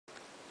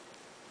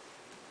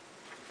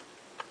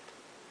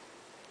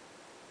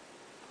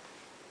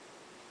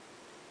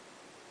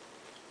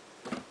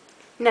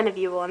None of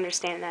you will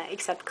understand that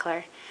except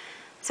Claire.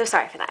 So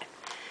sorry for that.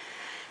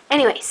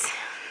 Anyways,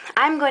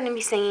 I'm going to be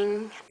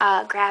singing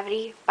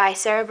Gravity by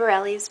Sara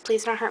Bareilles.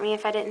 Please don't hurt me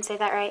if I didn't say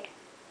that right.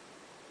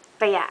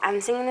 But yeah,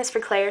 I'm singing this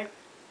for Claire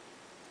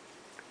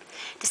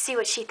to see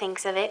what she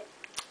thinks of it.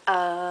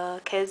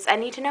 Because I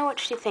need to know what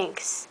she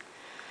thinks.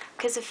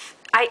 Because if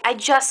I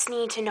just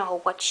need to know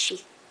what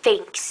she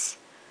thinks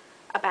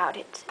about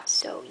it.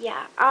 So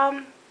yeah,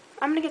 I'm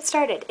gonna get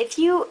started. If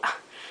you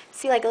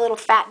see like a little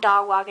fat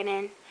dog walking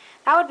in,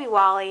 that would be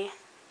Wally.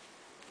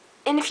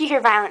 And if you hear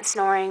violent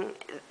snoring,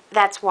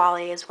 that's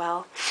Wally as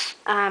well.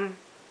 Man,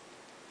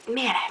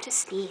 I have to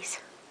sneeze.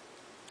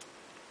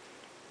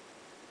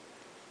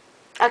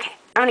 Okay,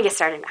 I'm gonna get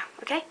started now,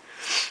 okay?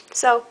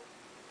 So,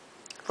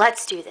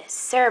 let's do this.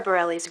 Sara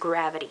Bareilles'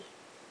 Gravity.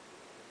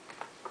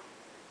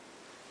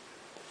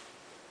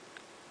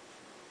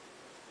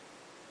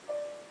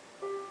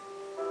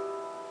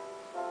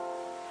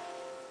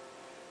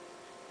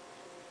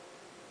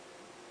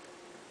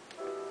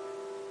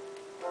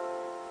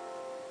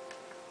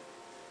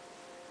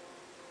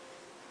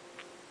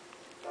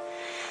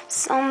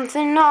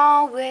 Something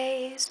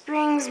always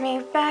brings me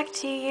back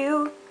to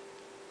you.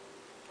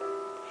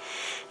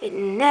 It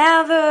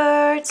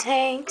never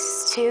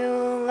takes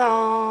too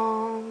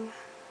long.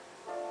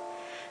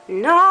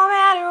 No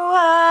matter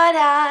what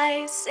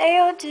I say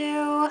or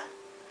do,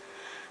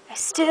 I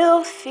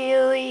still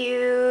feel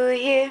you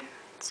here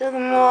till the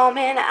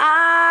moment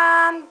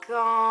I'm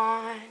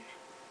gone.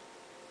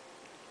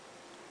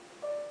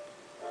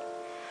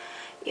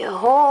 You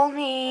hold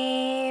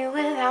me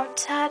without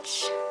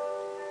touch.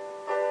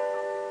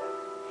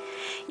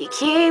 You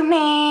keep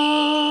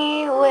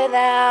me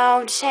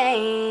without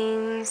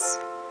chains.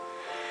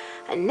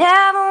 I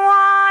never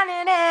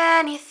wanted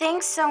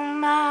anything so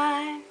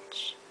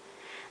much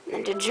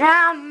than to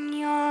drown in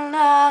your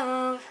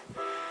love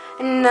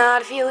and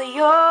not feel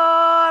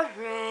your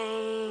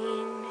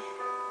rain.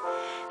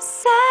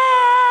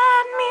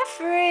 Set me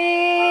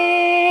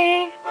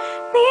free,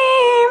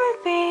 leave me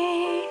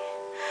be.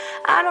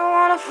 I don't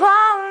want to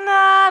fall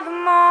another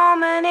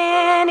moment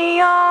in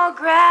your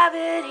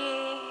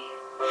gravity.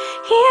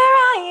 Here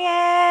I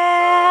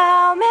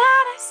am, and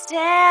I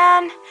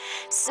stand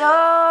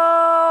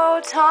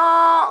so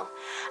tall.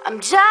 I'm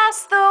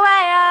just the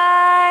way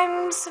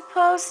I'm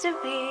supposed to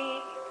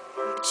be,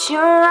 but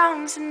your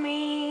arms are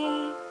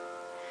me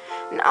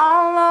and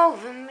all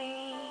over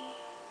me.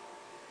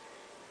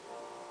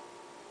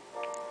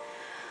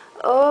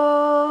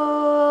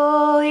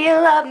 Oh, you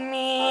love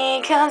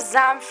me 'cause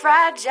I'm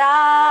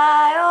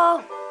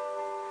fragile,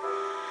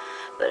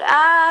 but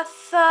I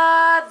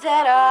thought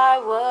that I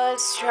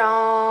was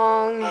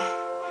strong.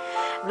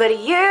 But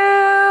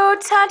you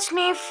touched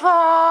me for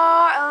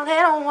a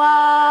little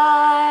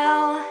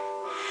while,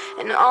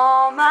 and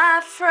all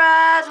my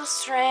fragile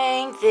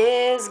strength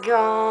is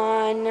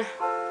gone.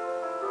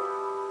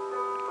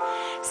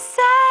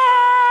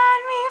 Set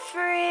me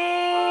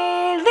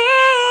free,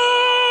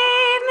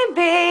 leave me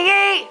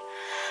be.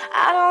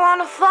 I don't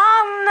want to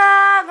fall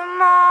another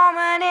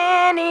moment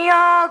in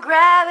your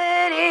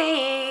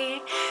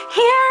gravity.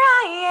 Here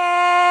I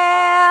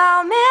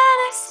am, and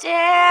I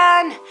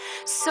stand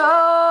so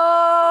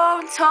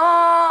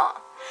tall.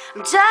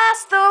 I'm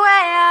just the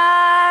way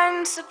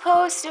I'm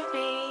supposed to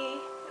be,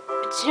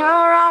 but your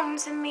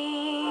arms are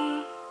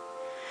me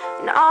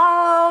and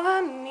all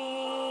over me.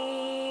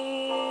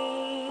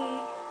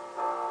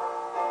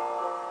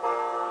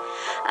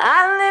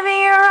 I live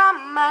here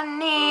on my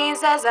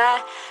knees as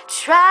I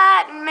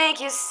try to make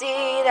you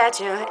see that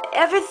you're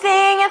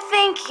everything I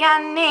think I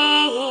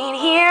need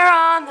here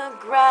on the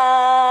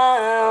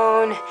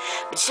ground.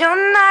 But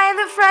you're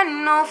neither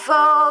friend nor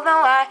foe,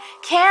 though I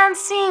can't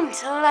seem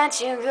to let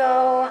you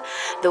go.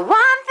 The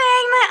one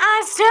thing that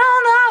I still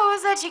know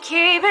is that you're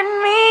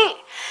keeping me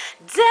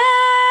down.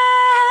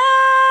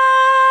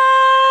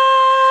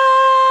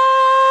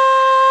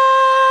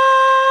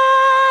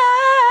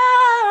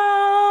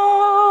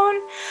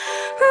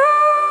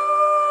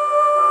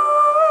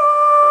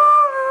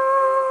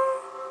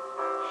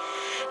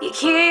 You're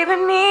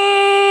keeping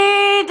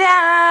me down.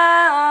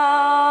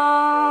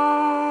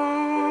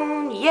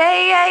 Yeah,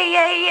 yeah,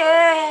 yeah,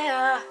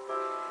 yeah.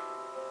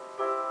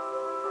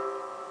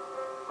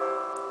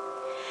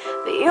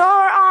 But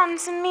you're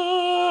onto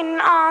me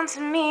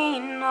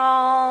and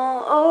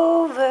all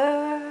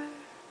over.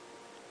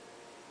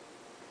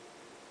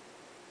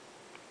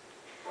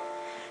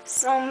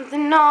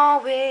 Something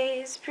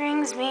always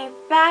brings me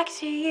back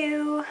to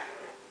you.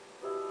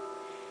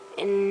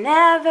 It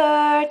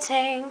never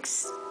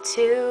takes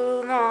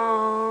too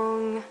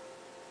long.